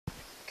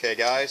Okay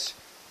guys,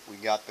 we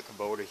got the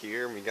Kubota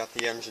here, and we got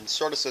the engine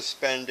sort of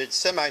suspended,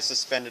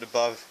 semi-suspended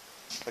above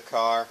the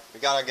car.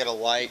 We gotta get a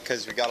light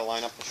because we gotta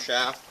line up the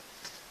shaft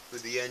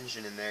with the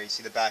engine in there. You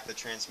see the back of the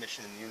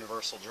transmission and the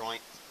universal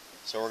joint.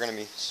 So we're gonna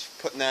be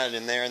putting that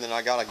in there, and then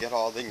I gotta get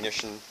all the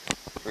ignition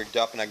rigged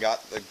up, and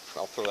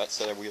I'll throw that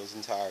set of wheels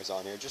and tires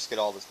on here. Just get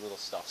all this little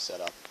stuff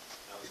set up.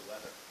 How's the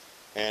weather?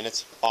 And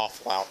it's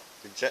awful out.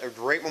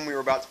 Right when we were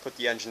about to put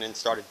the engine in, it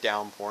started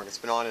downpouring. It's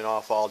been on and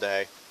off all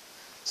day,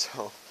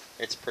 so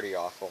it's pretty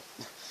awful.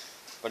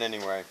 But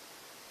anyway,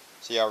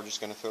 so yeah, we're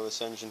just going to throw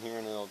this engine here,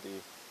 and the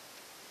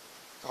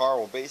car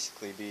will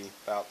basically be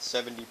about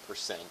 70%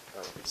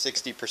 or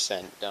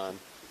 60% done.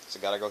 So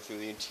got to go through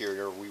the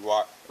interior,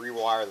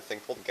 rewire the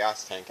thing, pull the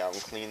gas tank out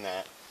and clean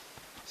that.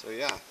 So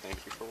yeah,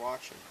 thank you for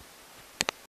watching.